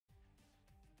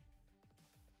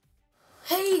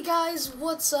Hey guys,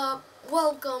 what's up?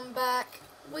 Welcome back.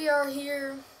 We are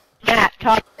here. Chat,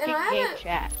 talk And I game haven't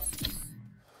chat.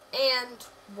 And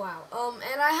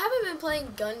I haven't been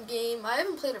playing gun game. I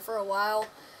haven't played it for a while.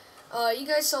 You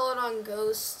guys saw it on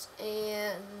Ghost,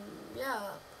 and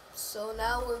yeah. So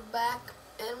now we're back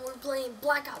and we're playing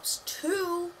Black Ops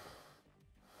 2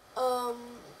 on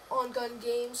gun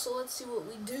game. So let's see what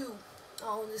we do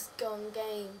on this gun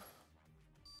game.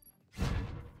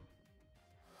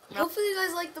 Hopefully you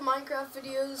guys like the Minecraft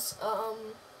videos.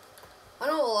 I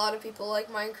know a lot of people like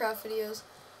Minecraft videos,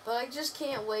 but I just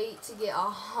can't wait to get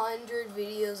 100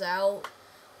 videos out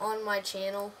on my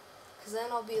channel, because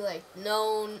then I'll be like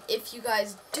known. If you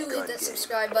guys do hit that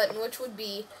subscribe button, which would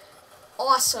be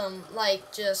awesome,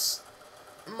 like just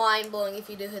mind-blowing if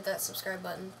you do hit that subscribe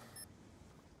button.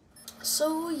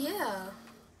 So yeah.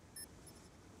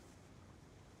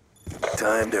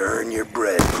 Time to earn your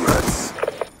bread, Grunts.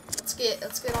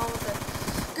 Let's get on with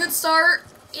it. Good start.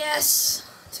 Yes.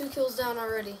 2 kills down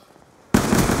already.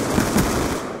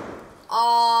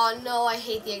 Oh no, I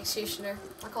hate the Executioner.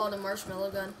 I call it a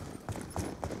marshmallow gun.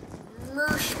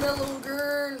 Marshmallow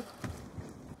gun.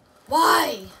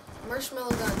 Why?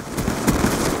 Marshmallow gun.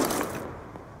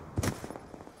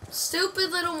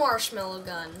 Stupid little marshmallow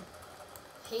gun.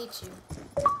 Hate you.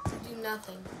 You do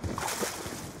nothing.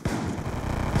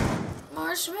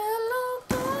 Marshmallow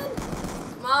gun.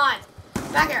 Come on.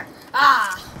 Back here.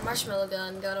 Ah, marshmallow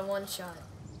gun got a 1-shot.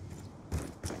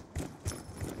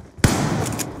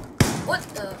 What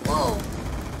the? Whoa.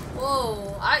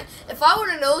 Whoa. If I would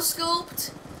have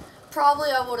no-scoped, probably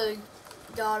I would have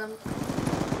got him.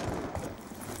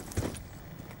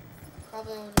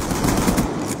 Probably would have.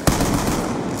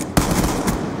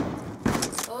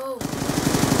 Oh.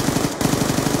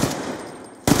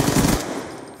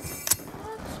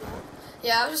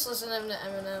 Yeah, I was just listening to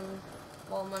Eminem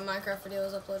while my Minecraft video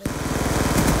was uploading.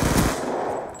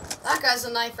 That guy's a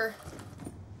knifer.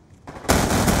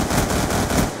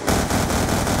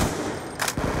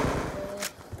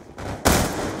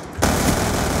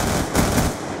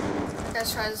 That guy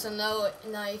tries to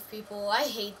knife people. I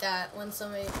hate that when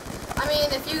somebody... I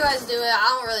mean, if you guys do it,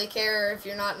 I don't really care if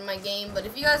you're not in my game, but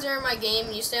if you guys are in my game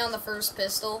and you stay on the first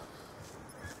pistol,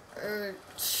 or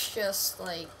just,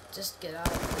 like, just get out,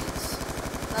 please.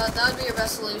 That would be your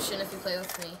best solution if you play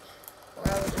with me.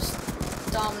 Or I would just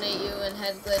dominate you and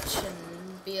head glitch and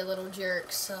be a little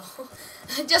jerk, so...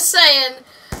 just saying!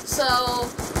 So...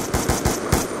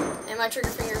 And my trigger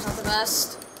finger is not the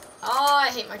best. Oh, I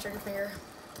hate my trigger finger.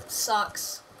 It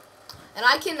sucks. And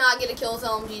I cannot get a kill with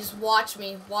LMGs. Watch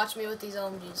me. Watch me with these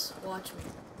LMGs. Watch me.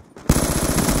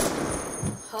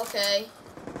 Okay.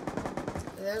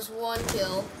 There's 1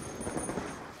 kill.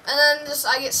 And then just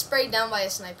I get sprayed down by a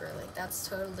sniper. Like, that's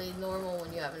totally normal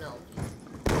when you have an LMG.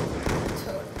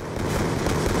 Totally.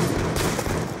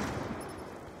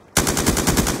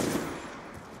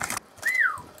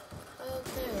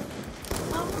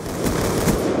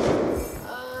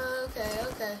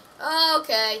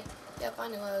 Okay. Yep, I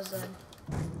knew I was done.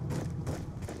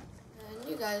 And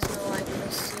you guys know I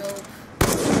can scope.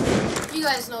 You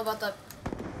guys know about the...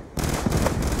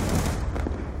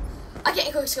 I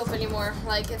can't quick scope anymore.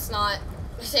 Like, it's not...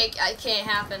 I can't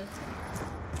happen.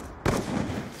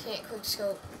 Can't quick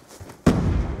scope.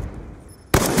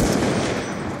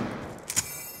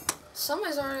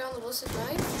 Somebody's already on the ballistic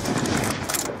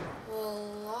knife. Well,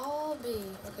 I'll be...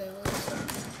 Okay,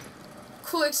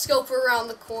 quick scope around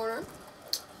the corner.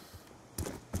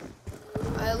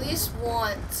 I at least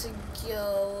want to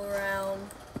go around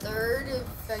 3rd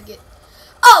if I get...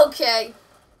 Okay!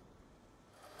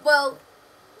 Well,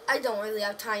 I don't really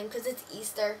have time because it's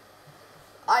Easter.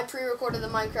 I pre-recorded the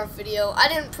Minecraft video. I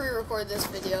didn't pre-record this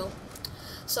video.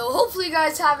 So hopefully you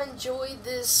guys have enjoyed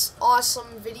this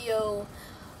awesome video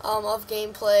of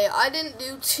gameplay. I didn't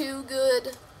do too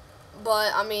good,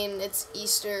 but I mean, it's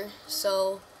Easter,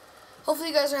 so hopefully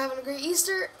you guys are having a great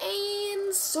Easter,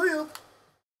 and see ya!